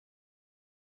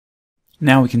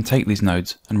Now we can take these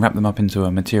nodes and wrap them up into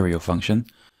a material function.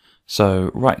 So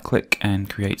right click and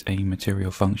create a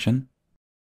material function.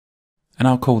 And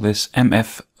I'll call this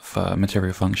mf for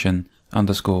material function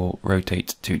underscore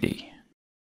rotate 2D.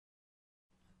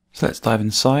 So let's dive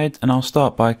inside, and I'll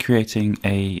start by creating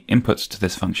a input to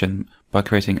this function by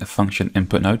creating a function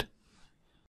input node.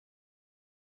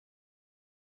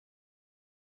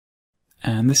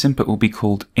 And this input will be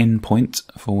called inPoint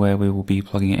for where we will be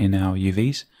plugging in our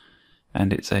UVs,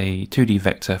 and it's a 2D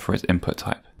vector for its input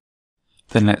type.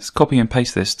 Then let's copy and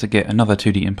paste this to get another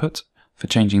 2D input for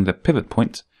changing the pivot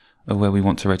point of where we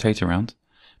want to rotate around,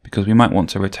 because we might want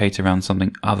to rotate around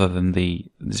something other than the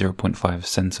 0.5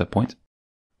 center point.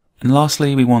 And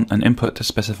lastly, we want an input to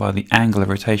specify the angle of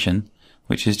rotation,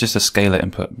 which is just a scalar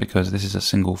input because this is a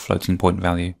single floating point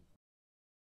value.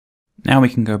 Now we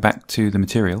can go back to the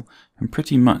material and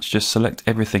pretty much just select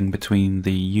everything between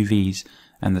the UVs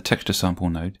and the texture sample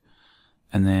node.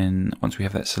 And then once we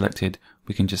have that selected,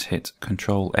 we can just hit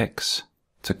Ctrl X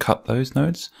to cut those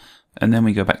nodes. And then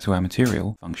we go back to our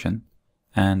material function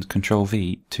and Ctrl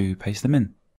V to paste them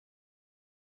in.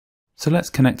 So let's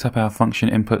connect up our function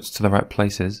inputs to the right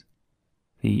places.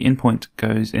 The inPoint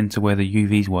goes into where the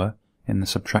UVs were in the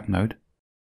subtract node.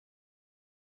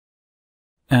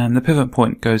 And the pivot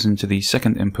point goes into the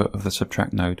second input of the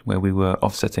subtract node where we were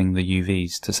offsetting the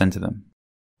UVs to center them.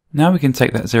 Now we can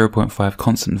take that 0.5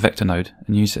 constant vector node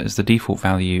and use it as the default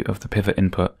value of the pivot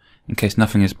input in case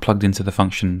nothing is plugged into the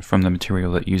function from the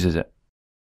material that uses it.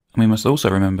 And we must also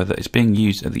remember that it's being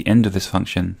used at the end of this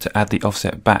function to add the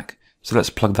offset back, so let's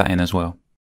plug that in as well.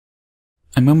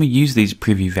 And when we use these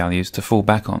preview values to fall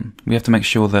back on, we have to make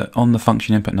sure that on the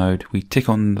function input node we tick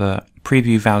on the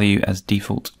preview value as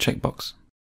default checkbox.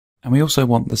 And we also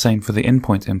want the same for the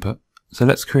inPoint input, so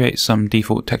let's create some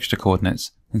default texture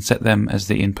coordinates and set them as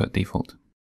the input default.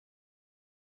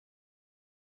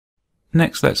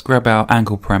 Next, let's grab our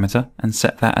angle parameter and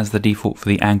set that as the default for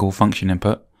the angle function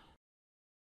input,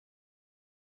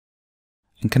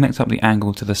 and connect up the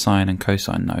angle to the sine and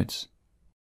cosine nodes.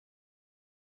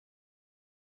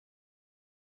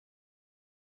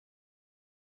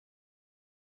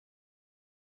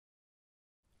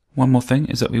 One more thing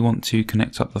is that we want to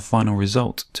connect up the final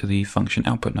result to the function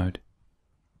output node.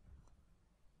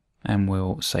 And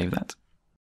we'll save that.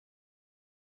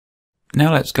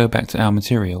 Now let's go back to our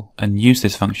material and use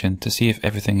this function to see if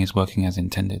everything is working as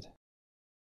intended.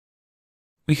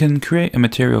 We can create a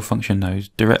material function node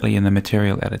directly in the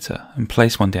material editor and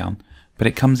place one down, but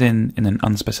it comes in an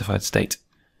unspecified state.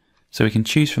 So we can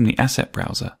choose from the asset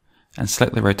browser and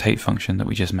select the rotate function that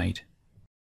we just made.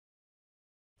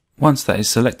 Once that is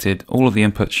selected, all of the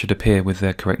inputs should appear with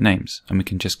their correct names, and we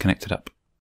can just connect it up.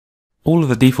 All of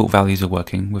the default values are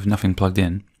working with nothing plugged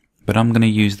in, but I'm going to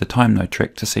use the time node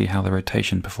trick to see how the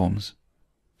rotation performs.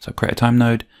 So create a time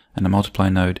node and a multiply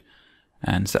node,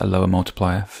 and set a lower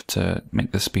multiplier to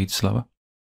make the speed slower.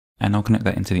 And I'll connect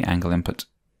that into the angle input.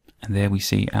 And there we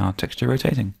see our texture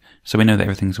rotating, so we know that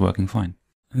everything's working fine.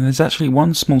 And there's actually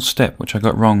one small step which I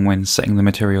got wrong when setting the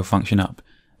material function up,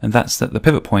 and that's that the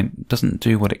pivot point doesn't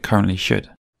do what it currently should.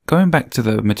 Going back to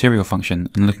the material function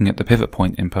and looking at the pivot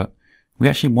point input, we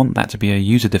actually want that to be a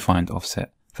user-defined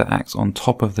offset that acts on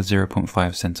top of the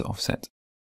 0.5 center offset.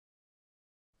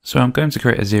 So I'm going to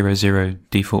create a 0, 0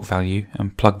 default value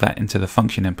and plug that into the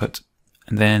function input,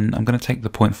 and then I'm going to take the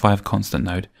 0.5 constant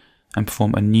node and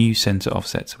perform a new center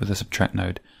offset with a subtract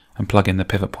node and plug in the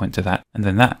pivot point to that, and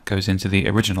then that goes into the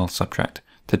original subtract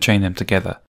to chain them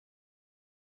together.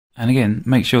 And again,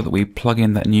 make sure that we plug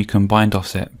in that new combined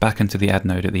offset back into the add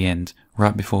node at the end,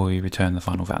 right before we return the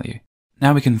final value.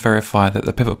 Now we can verify that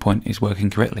the pivot point is working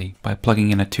correctly by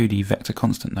plugging in a 2D vector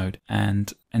constant node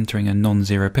and entering a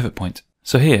non-zero pivot point.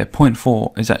 So here, point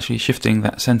 4 is actually shifting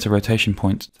that center rotation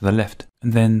point to the left,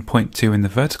 and then point 2 in the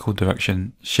vertical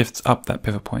direction shifts up that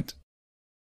pivot point.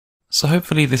 So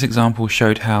hopefully this example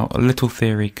showed how a little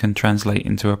theory can translate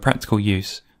into a practical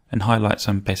use and highlight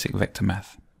some basic vector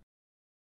math.